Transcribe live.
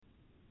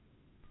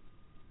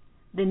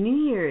The new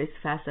year is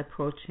fast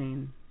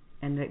approaching,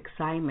 and the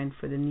excitement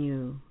for the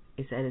new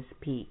is at its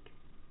peak.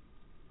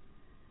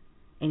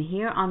 And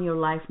here on your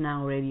Life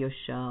Now radio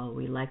show,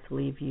 we like to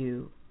leave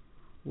you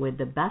with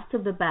the best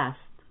of the best,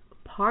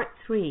 part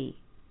 3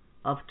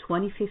 of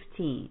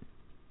 2015.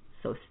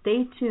 So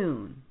stay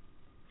tuned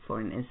for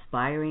an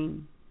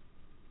inspiring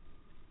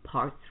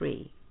part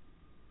 3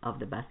 of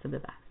the best of the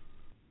best.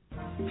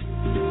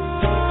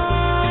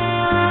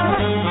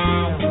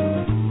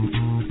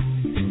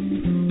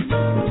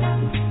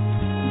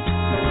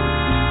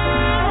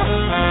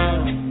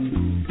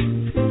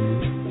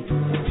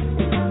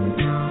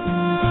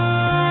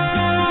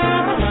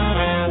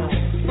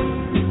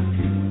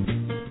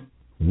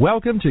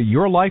 Welcome to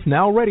Your Life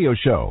Now radio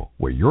show,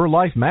 where your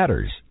life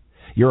matters.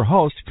 Your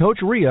host, Coach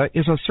Rea,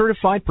 is a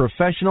certified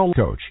professional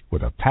coach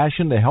with a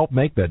passion to help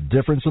make the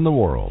difference in the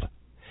world.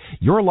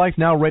 Your Life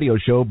Now radio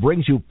show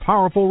brings you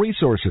powerful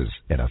resources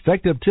and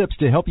effective tips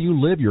to help you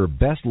live your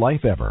best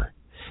life ever.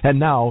 And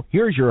now,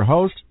 here's your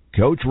host,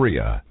 Coach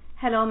Rea.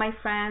 Hello, my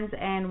friends,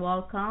 and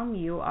welcome.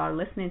 You are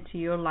listening to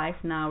Your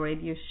Life Now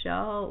radio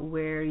show,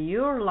 where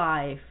your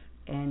life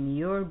and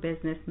your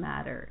business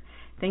matter.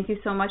 Thank you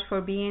so much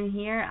for being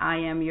here. I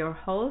am your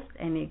host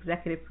and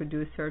executive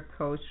producer,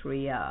 Coach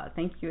Rea.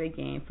 Thank you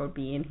again for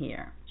being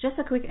here. Just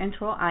a quick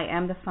intro. I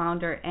am the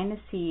founder and the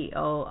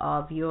CEO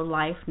of Your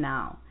Life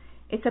Now.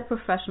 It's a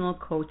professional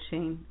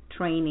coaching,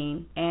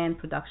 training, and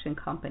production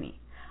company.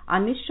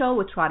 On this show,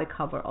 we try to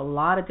cover a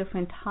lot of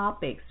different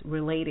topics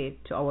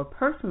related to our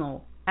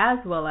personal as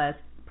well as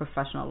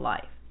professional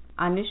life.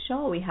 On this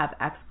show, we have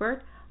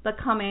experts that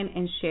come in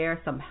and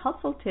share some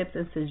helpful tips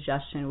and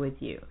suggestions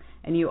with you.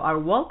 And you are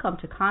welcome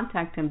to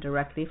contact them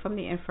directly from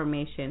the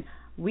information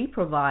we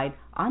provide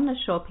on the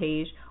show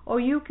page, or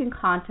you can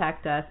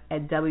contact us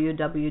at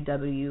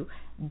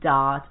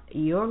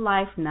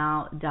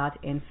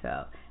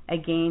www.yourlifenow.info.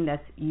 Again,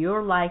 that's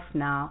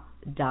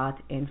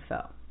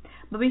yourlifenow.info.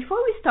 But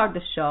before we start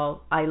the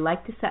show, I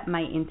like to set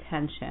my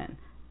intention,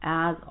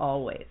 as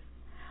always.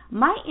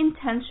 My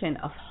intention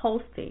of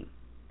hosting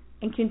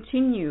and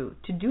continue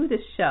to do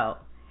this show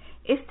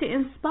is to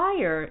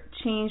inspire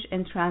change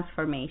and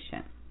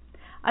transformation.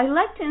 I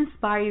like to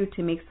inspire you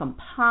to make some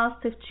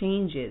positive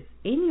changes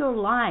in your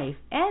life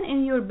and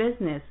in your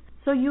business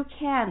so you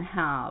can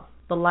have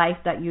the life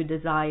that you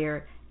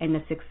desire and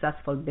the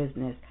successful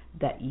business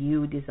that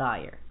you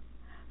desire.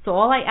 So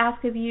all I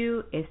ask of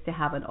you is to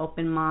have an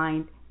open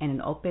mind and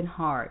an open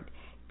heart.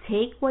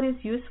 Take what is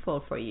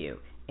useful for you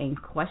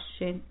and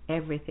question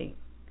everything.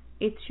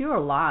 It's your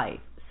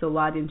life, so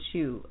why don't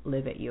you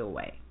live it your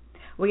way?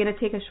 We're going to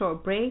take a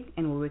short break,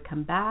 and when we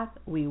come back,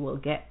 we will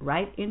get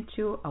right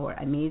into our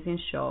amazing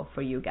show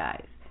for you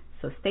guys.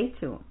 So stay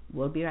tuned.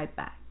 We'll be right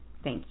back.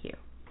 Thank you.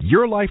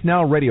 Your Life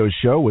Now radio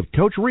show with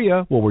Coach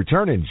Rea will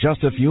return in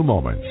just a few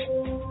moments.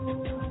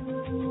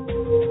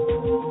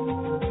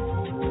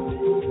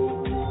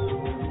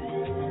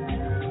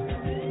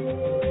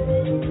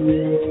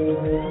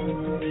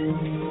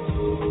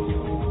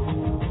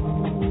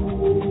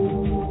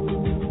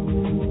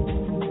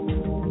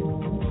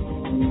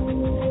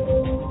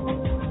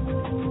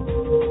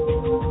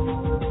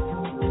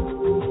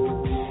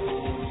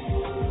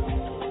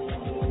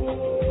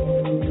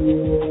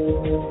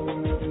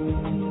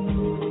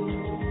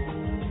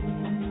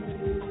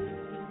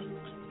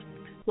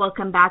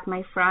 Welcome back,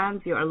 my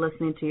friends. You are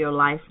listening to Your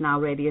Life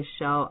Now radio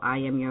show. I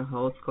am your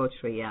host, Coach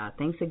Rea.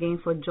 Thanks again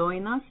for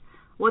joining us.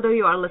 Whether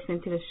you are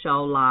listening to the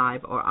show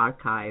live or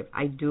archive,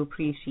 I do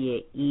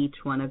appreciate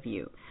each one of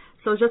you.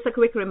 So just a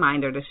quick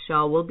reminder, the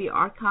show will be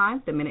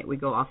archived the minute we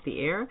go off the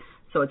air.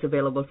 So it's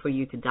available for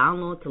you to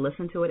download, to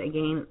listen to it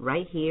again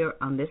right here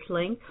on this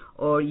link.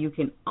 Or you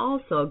can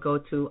also go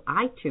to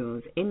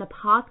iTunes in the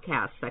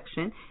podcast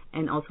section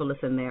and also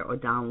listen there or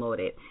download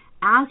it,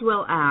 as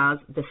well as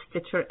the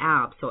Stitcher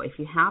app. So if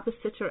you have the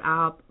Stitcher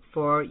app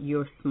for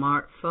your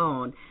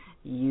smartphone,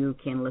 you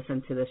can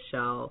listen to the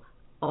show,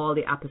 all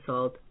the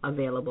episodes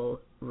available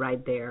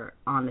right there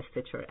on the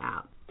Stitcher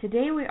app.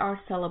 Today we are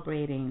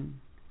celebrating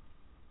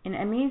an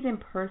amazing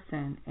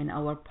person in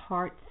our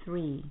part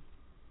 3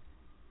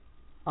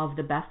 of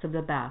the best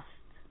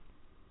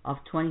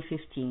of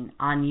 2015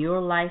 on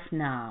Your Life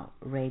Now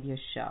radio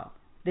show.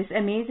 This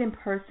amazing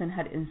person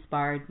had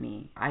inspired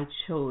me. I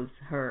chose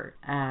her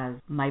as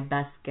my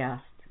best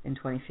guest in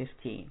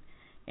 2015.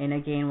 And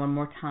again, one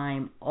more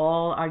time,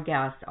 all our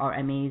guests are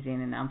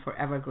amazing, and I'm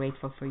forever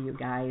grateful for you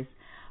guys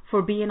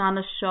for being on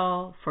the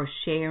show, for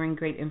sharing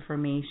great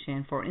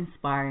information, for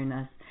inspiring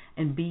us,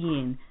 and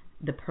being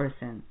the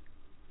person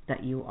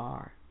that you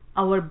are.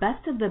 Our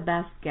best of the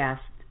best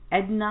guest,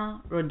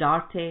 Edna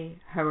Rodarte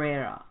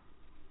Herrera,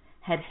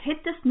 had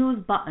hit the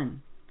snooze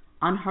button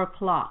on her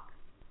clock,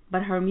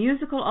 but her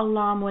musical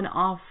alarm went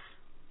off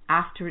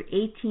after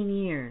 18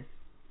 years,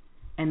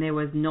 and there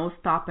was no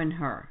stopping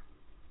her.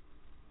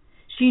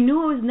 She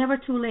knew it was never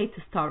too late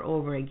to start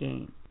over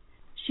again.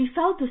 She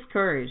felt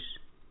discouraged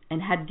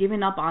and had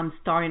given up on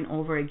starting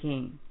over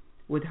again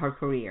with her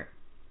career.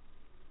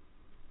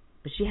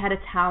 But she had a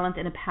talent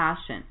and a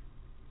passion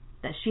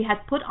that she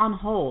had put on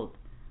hold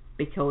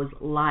because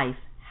life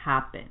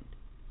happened.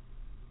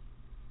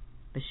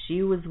 But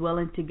she was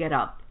willing to get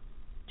up,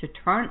 to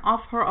turn off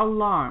her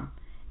alarm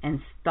and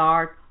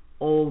start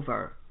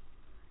over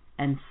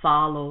and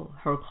follow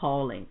her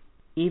calling,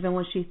 even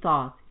when she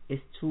thought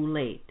it's too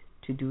late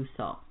to do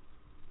so.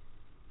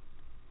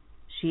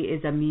 She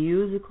is a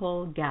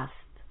musical guest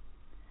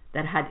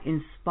that had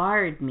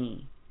inspired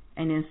me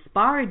and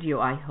inspired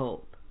you, I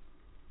hope,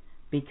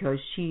 because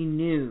she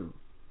knew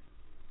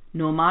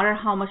no matter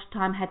how much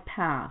time had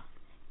passed,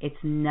 it's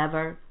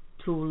never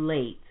too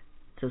late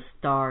to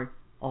start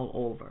all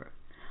over.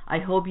 I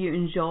hope you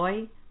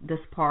enjoy this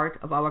part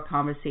of our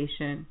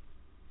conversation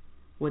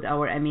with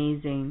our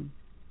amazing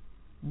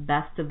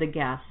best of the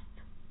guest,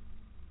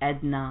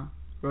 Edna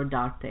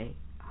Rodarte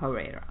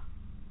Herrera.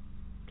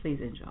 Please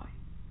enjoy.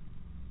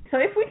 So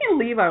if we can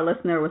leave our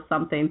listener with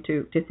something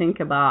to think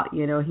about,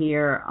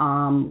 here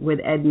with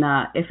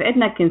Edna, if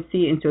Edna can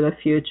see into the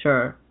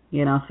future,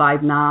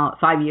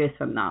 5 years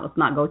from now, let's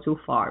not go too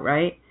far,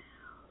 right?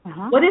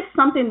 Uh-huh. What is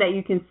something that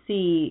you can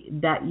see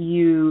that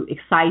you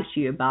excites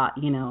you about,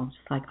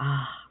 just like,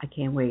 I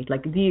can't wait.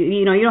 Like, do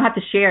you don't have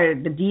to share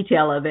the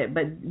detail of it,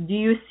 but do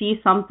you see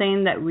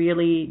something that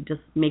really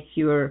just makes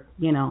your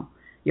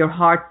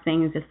heart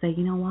sing and just say,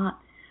 you know what,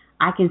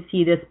 I can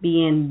see this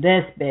being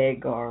this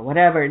big or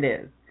whatever it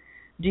is.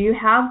 Do you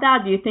have that?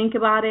 Do you think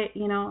about it,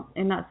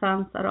 in that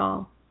sense at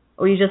all?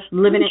 Or you just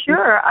live in it?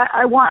 Sure.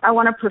 I want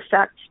to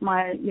perfect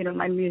my,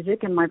 my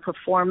music and my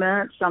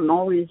performance. I'm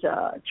always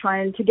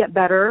trying to get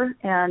better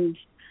and,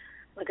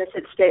 like I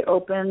said, stay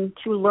open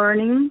to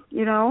learning.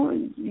 You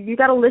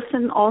got to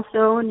listen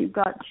also, and you've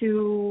got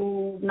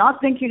to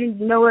not think you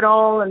know it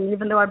all. And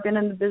even though I've been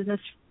in the business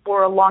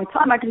for a long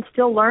time, I can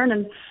still learn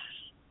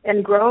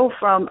and grow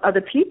from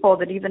other people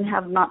that even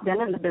have not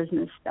been in the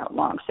business that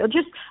long. So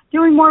just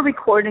doing more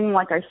recording,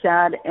 like I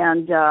said,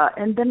 and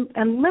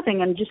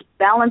living and just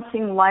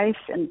balancing life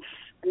and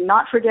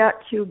not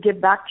forget to give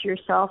back to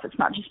yourself. It's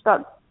not just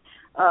about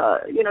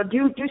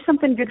do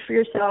something good for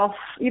yourself,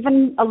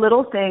 even a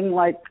little thing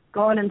like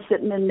going and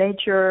sitting in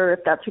nature if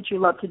that's what you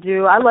love to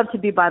do. I love to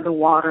be by the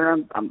water.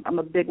 I'm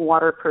a big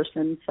water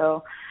person,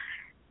 so.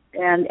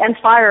 And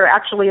fire,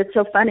 actually, it's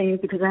so funny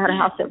because I had a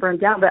house that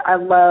burned down, but I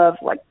love,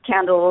 like,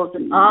 candles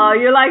and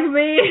you're like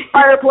me.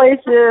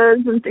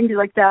 fireplaces and things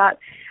like that.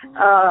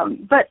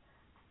 But,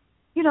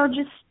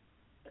 just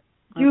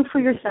do for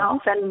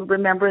yourself and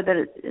remember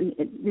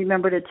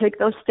remember to take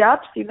those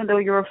steps, even though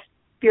you're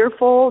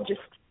fearful. Just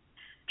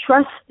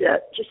trust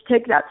it. Just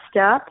take that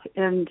step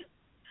and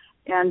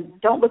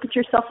don't look at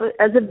yourself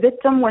as a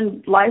victim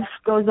when life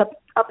goes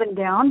up and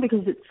down,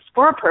 because it's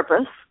for a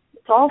purpose.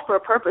 It's all for a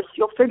purpose.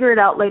 You'll figure it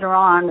out later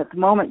on. At the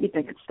moment, you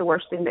think it's the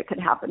worst thing that could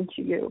happen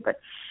to you. But,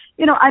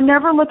 I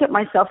never look at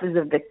myself as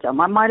a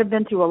victim. I might have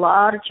been through a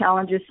lot of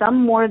challenges,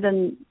 some more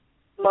than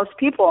most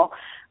people,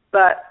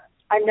 but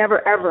I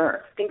never,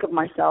 ever think of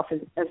myself as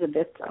a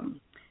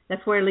victim.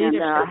 That's where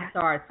leadership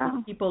starts.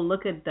 When people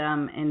look at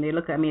them and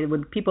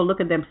when people look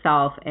at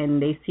themselves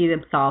and they see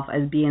themselves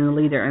as being a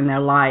leader in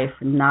their life,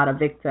 not a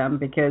victim,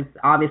 because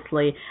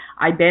obviously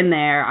I've been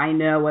there. I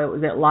know what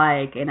was it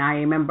like, and I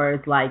remember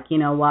it's like, you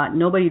know what,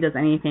 nobody does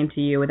anything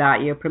to you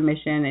without your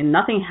permission, and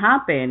nothing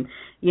happened,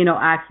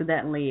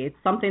 accidentally. It's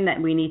something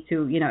that we need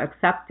to,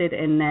 accept it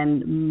and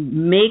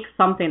then make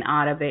something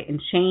out of it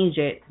and change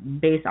it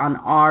based on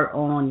our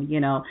own,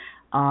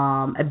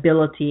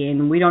 ability,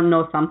 and we don't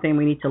know something,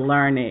 we need to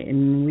learn it,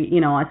 and we,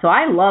 so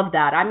I love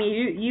that. I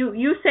mean,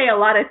 you say a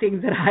lot of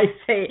things that I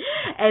say,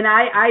 and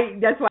I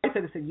that's why I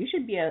said you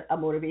should be a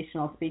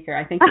motivational speaker.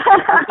 I think you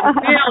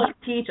really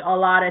teach a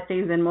lot of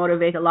things and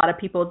motivate a lot of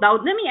people. Now,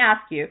 let me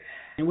ask you,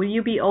 will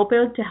you be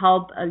open to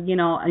help a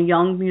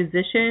young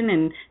musician,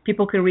 and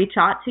people can reach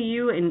out to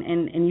you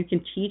and you can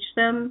teach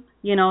them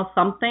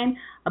something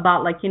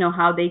about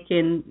how they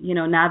can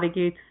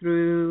navigate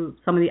through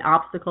some of the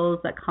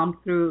obstacles that come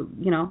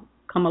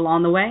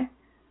along the way?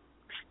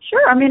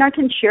 Sure. I mean, I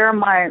can share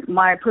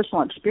my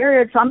personal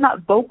experience. I'm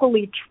not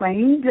vocally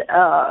trained.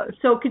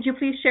 So could you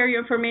please share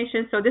your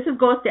information? So this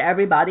goes to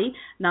everybody,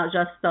 not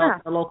just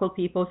the local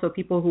people. So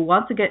people who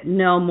want to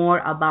know more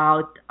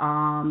about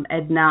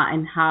Edna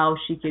and how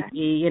she could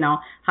be,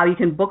 how you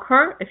can book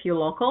her if you're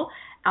local,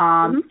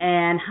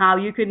 and how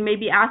you could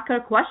maybe ask her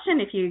a question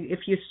if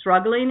you're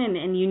struggling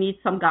and you need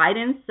some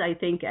guidance. I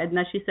think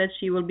Edna, she said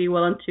she will be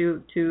willing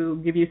to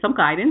give you some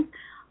guidance.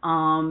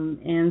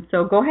 And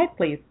so go ahead,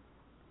 please.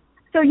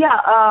 So,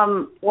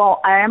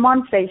 I am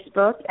on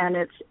Facebook, and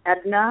it's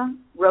Edna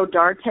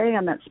Rodarte,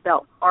 and that's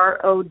spelled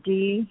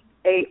Rodarte,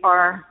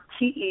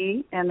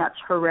 and that's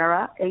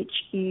Herrera,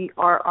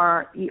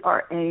 Herrera.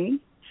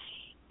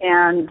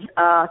 And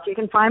so you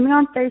can find me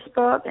on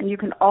Facebook, and you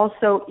can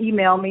also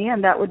email me,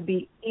 and that would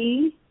be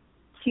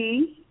ET,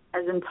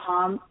 as in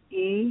Tom,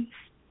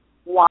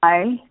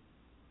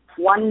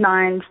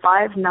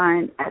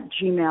 EY1959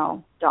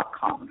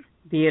 @gmail.com.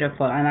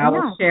 Beautiful, and I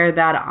will share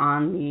that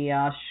on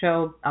the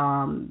show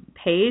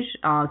page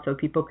so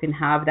people can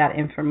have that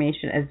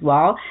information as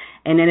well.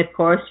 And then, of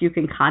course, you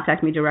can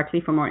contact me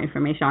directly for more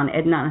information on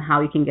Edna and how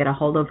you can get a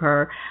hold of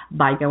her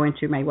by going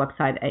to my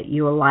website at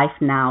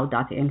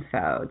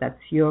yourlifenow.info. That's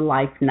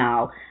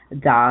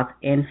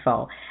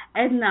yourlifenow.info.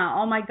 Edna,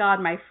 oh my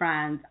God, my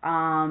friend,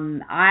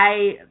 I'm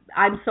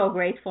so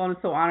grateful and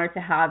so honored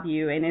to have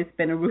you, and it's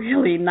been a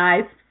really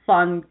nice,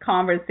 fun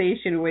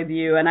conversation with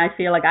you, and I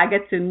feel like I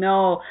get to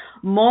know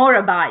more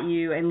about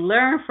you and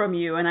learn from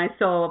you, and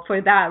so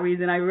for that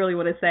reason I really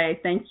want to say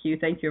thank you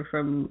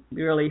from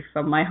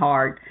my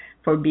heart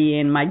for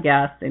being my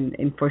guest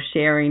and for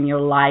sharing your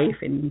life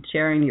and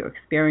sharing your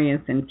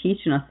experience and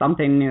teaching us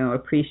something new. I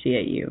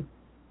appreciate you.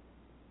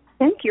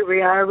 Thank you,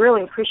 Rea. I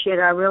really appreciate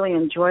it. I really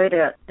enjoyed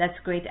it. That's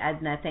great,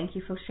 Edna. Thank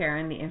you for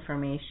sharing the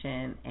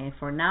information. And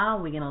for now,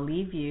 we're going to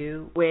leave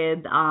you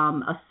with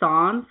a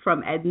song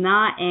from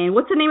Edna. And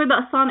what's the name of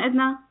that song,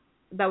 Edna,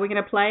 that we're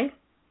going to play?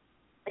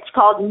 It's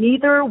called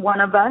Neither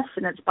One of Us,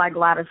 and it's by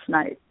Gladys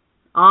Knight.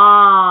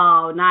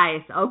 Oh,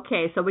 nice.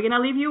 Okay, so we're going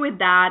to leave you with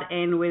that.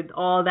 And with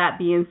all that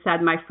being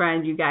said, my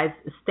friend, you guys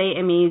stay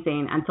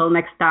amazing. Until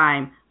next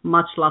time,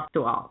 much love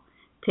to all.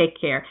 Take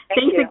care.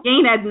 Thanks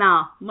again,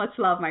 Edna. Much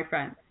love, my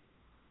friend.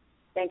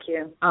 Thank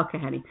you. Okay,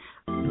 honey.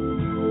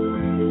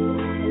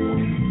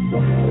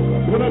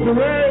 What up,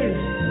 Ray?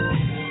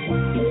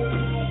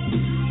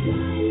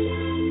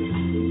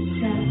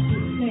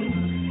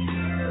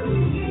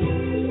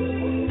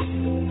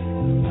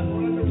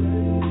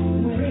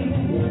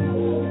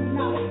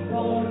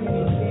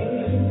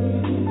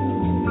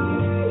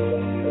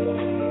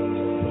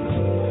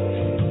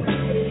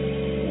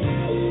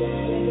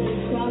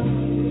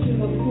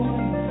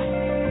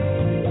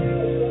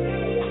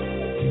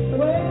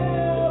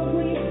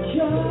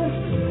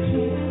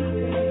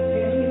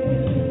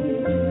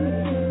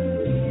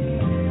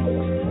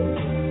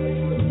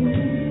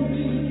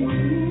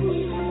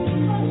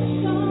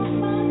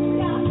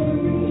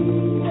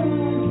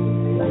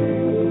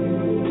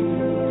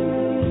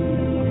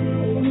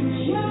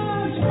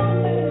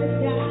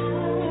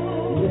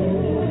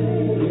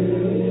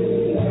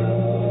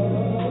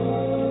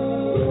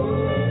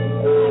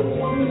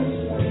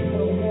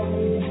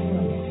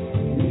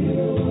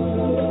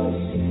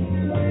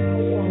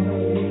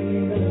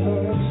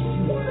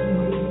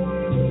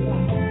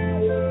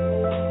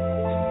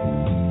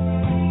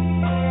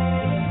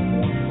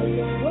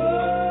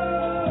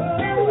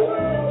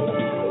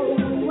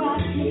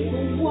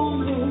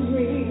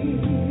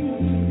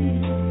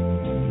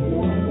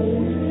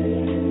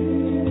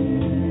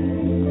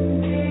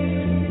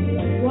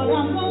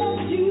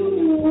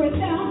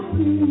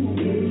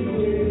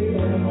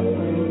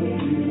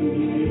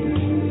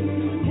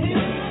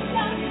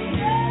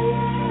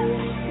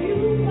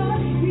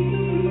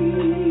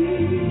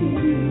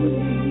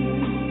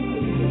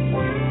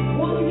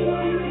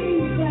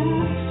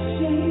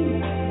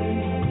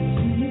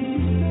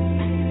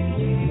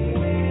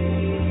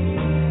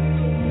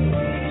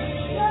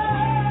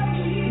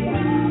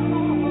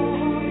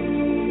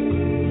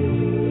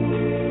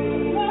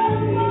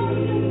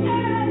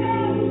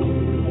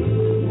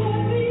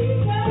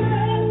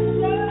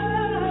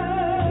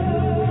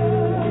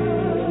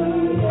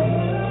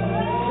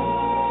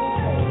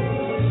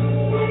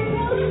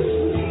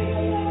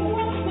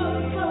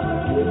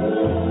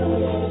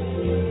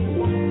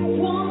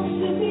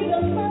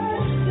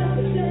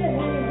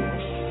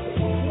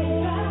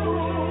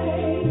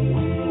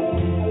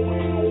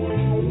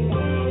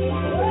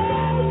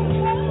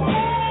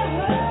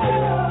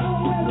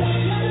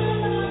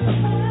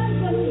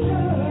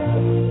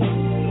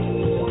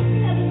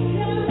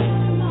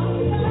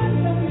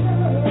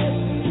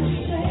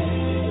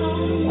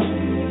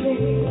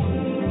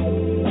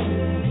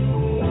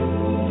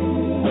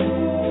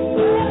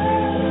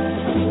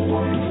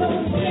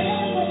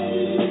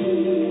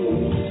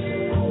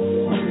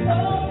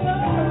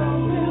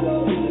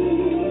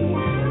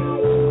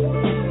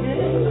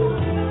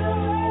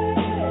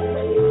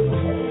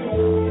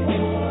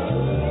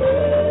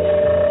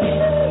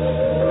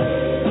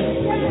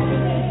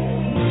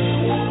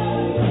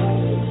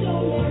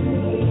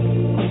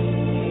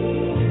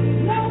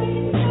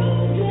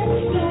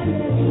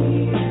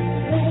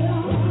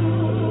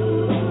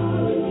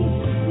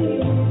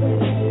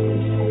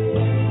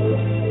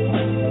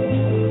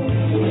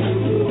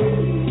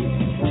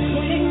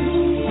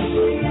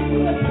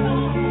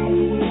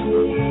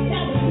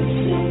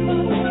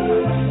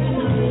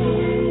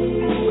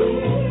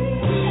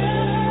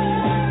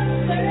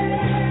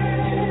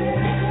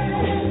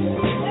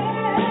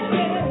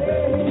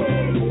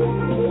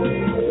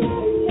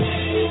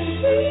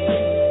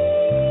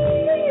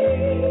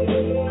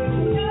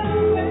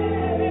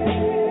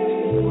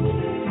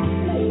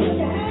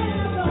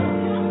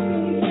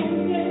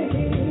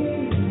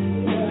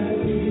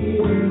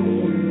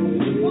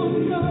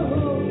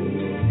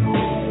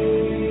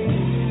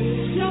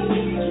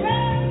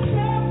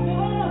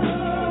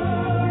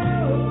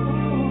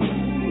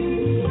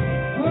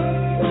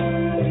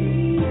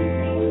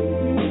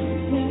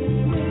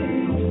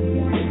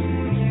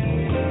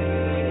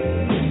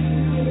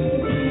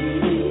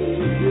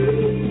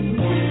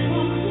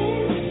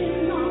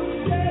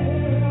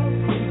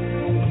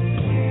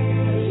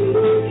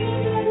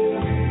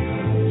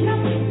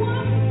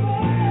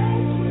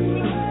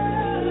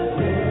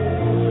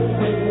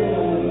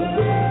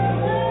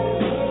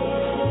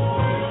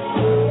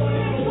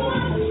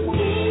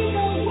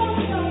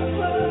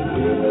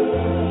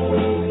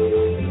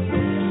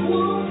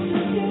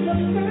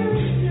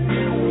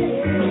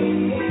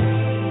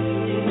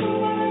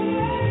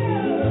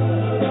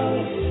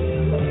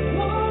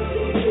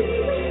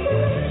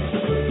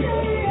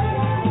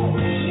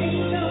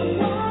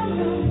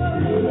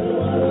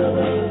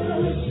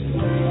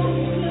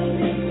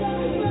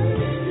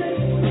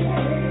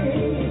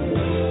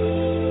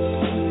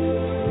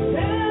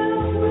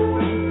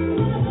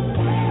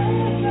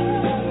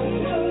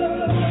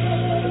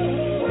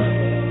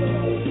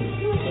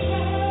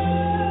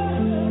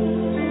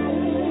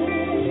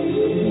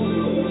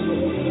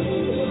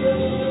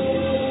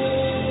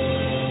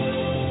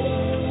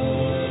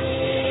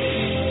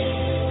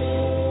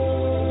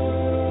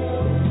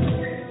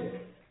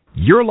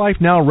 Your Life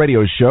Now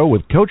radio show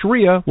with Coach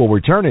Rea will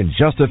return in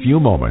just a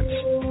few moments.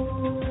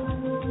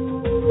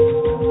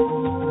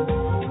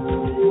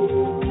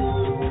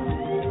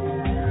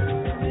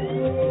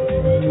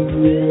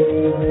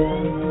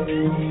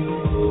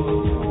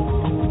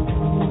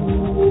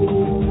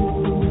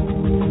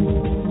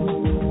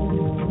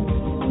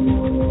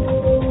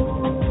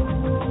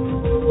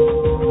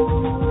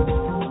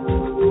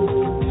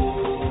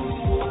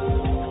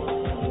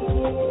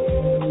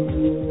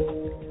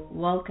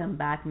 Welcome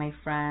back, my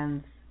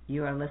friends.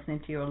 You are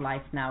listening to Your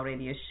Life Now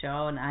radio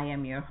show, and I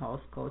am your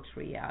host, Coach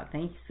Rea.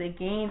 Thanks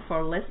again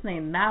for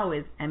listening. That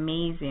is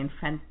amazing,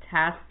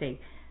 fantastic.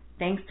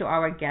 Thanks to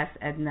our guest,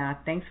 Edna.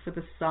 Thanks for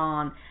the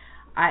song.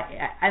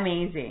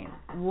 Amazing.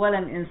 What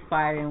an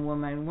inspiring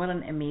woman. What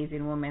an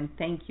amazing woman.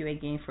 Thank you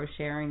again for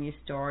sharing your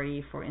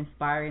story, for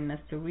inspiring us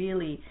to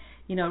really,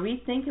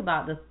 rethink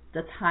about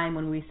the time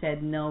when we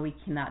said, no, we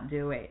cannot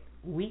do it.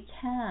 We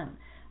can.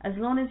 As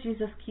long as you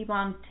just keep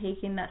on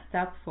taking that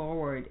step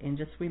forward and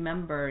just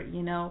remember,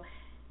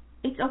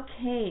 it's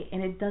okay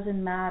and it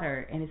doesn't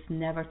matter and it's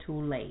never too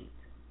late.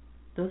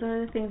 Those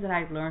are the things that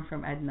I've learned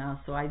from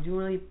Edna. So I do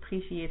really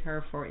appreciate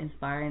her for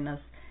inspiring us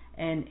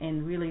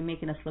and really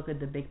making us look at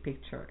the big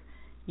picture.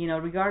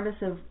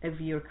 Regardless of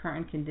your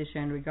current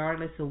condition,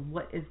 regardless of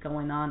what is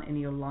going on in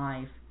your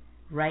life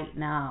right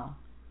now,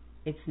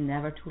 it's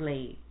never too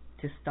late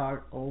to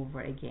start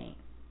over again.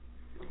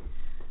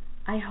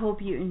 I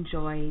hope you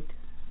enjoyed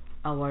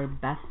our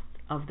Best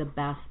of the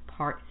Best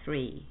Part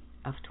 3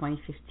 of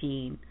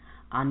 2015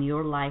 on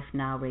Your Life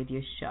Now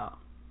radio show.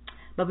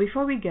 But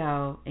before we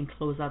go and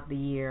close out the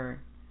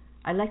year,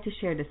 I'd like to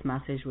share this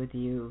message with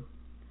you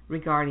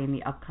regarding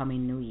the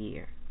upcoming new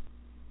year.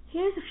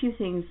 Here's a few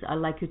things I'd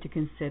like you to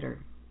consider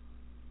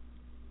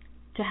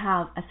to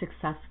have a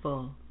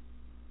successful,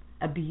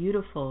 a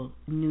beautiful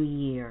new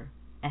year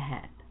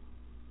ahead.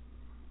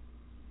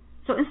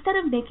 So instead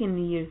of making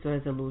New Year's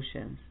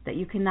resolutions that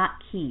you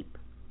cannot keep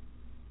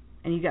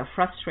and you get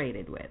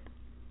frustrated with,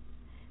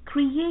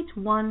 create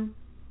 1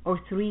 or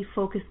 3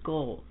 focused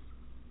goals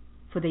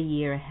for the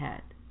year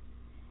ahead.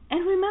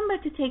 And remember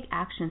to take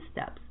action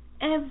steps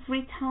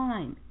every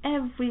time,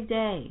 every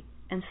day,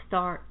 and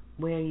start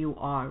where you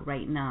are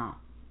right now.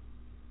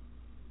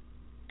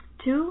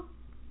 2,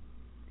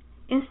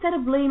 instead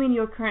of blaming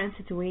your current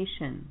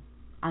situation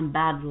on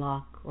bad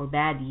luck or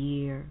bad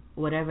year,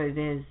 whatever it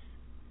is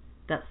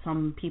that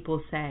some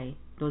people say,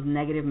 those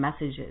negative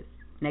messages,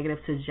 negative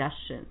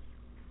suggestions,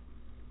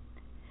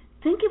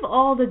 think of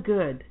all the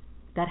good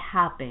that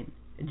happened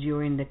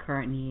during the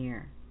current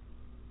year.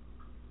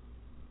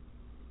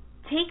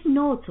 Take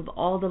notes of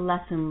all the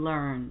lessons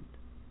learned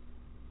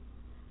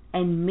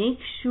and make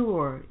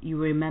sure you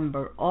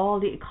remember all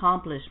the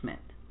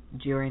accomplishments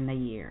during the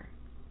year.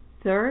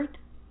 3rd,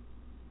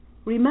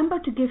 remember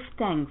to give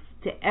thanks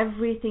to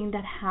everything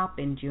that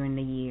happened during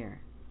the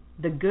year,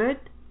 the good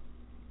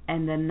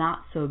and the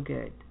not so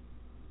good.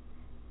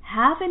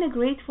 Having a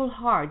grateful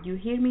heart, you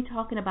hear me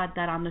talking about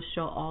that on the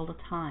show all the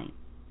time.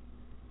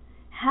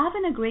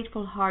 Having a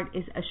grateful heart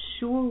is a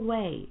sure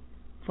way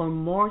for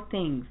more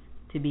things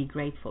to be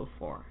grateful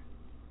for.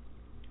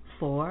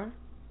 4,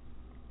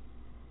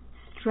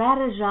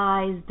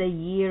 strategize the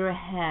year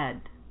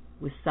ahead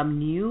with some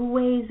new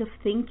ways of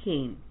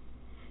thinking,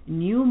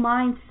 new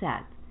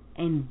mindset,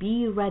 and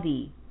be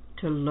ready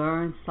to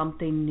learn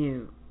something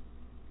new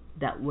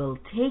that will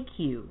take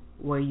you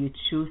where you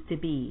choose to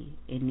be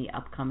in the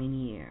upcoming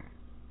year.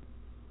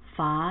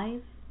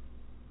 5,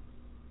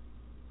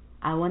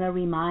 I want to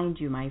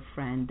remind you, my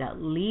friend,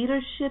 that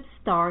leadership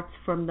starts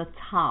from the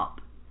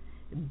top.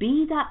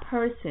 Be that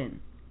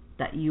person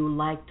that you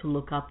like to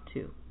look up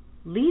to.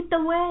 Lead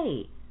the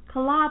way,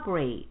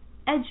 collaborate,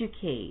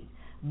 educate,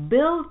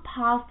 build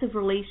positive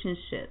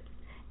relationships,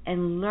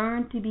 and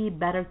learn to be a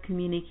better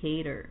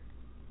communicator.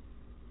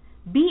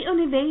 Be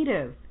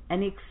innovative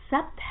and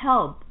accept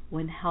help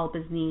when help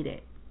is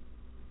needed.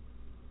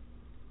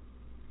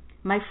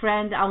 My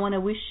friend, I want to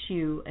wish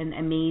you an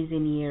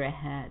amazing year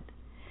ahead.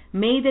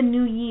 May the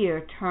new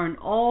year turn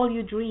all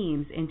your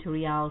dreams into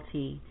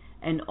reality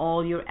and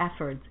all your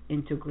efforts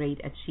into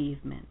great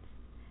achievements.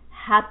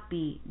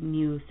 Happy,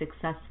 new,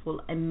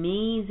 successful,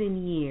 amazing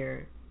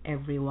year,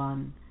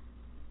 everyone.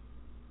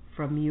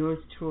 From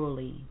yours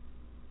truly,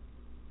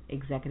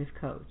 Executive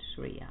Coach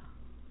Rea.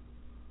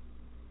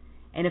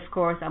 And of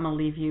course, I'm going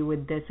to leave you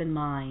with this in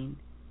mind.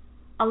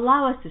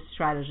 Allow us to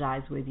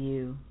strategize with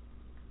you.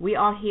 We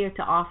are here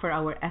to offer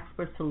our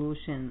expert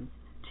solutions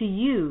to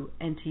you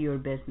and to your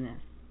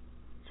business.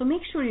 So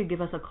make sure you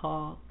give us a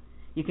call.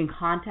 You can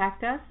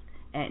contact us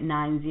at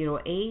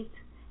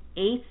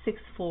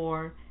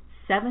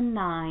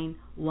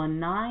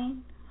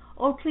 908-864-7919,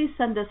 or please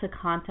send us a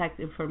contact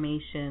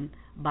information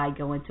by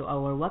going to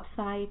our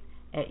website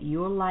at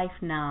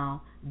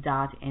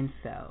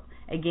yourlifenow.info.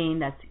 Again,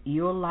 that's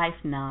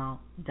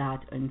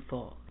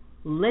yourlifenow.info.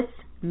 Let's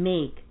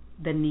make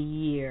the new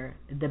year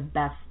the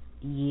best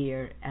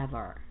year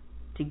ever.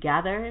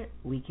 Together,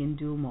 we can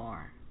do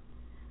more.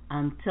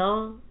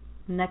 Until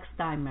next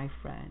time, my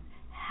friend,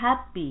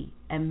 happy,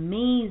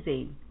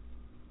 amazing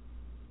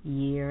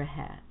year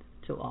ahead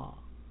to all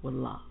with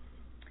love.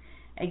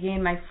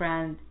 Again, my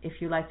friend, if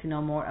you'd like to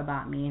know more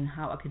about me and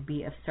how I could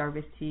be of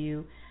service to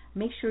you,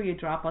 make sure you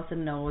drop us a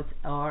note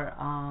or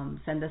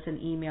send us an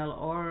email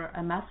or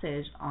a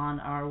message on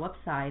our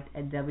website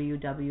at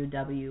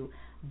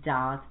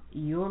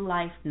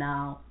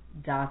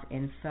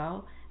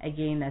www.yourlifenow.info.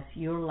 Again, that's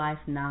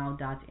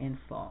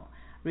yourlifenow.info.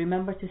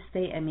 Remember to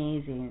stay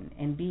amazing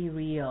and be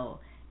real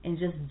and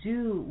just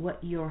do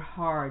what your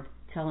heart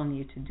telling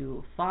you to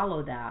do.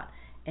 Follow that,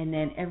 and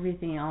then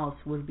everything else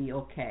will be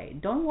okay.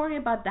 Don't worry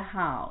about the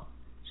how.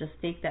 Just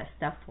take that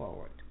step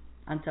forward.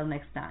 Until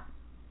next time,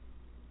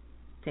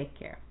 take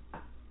care.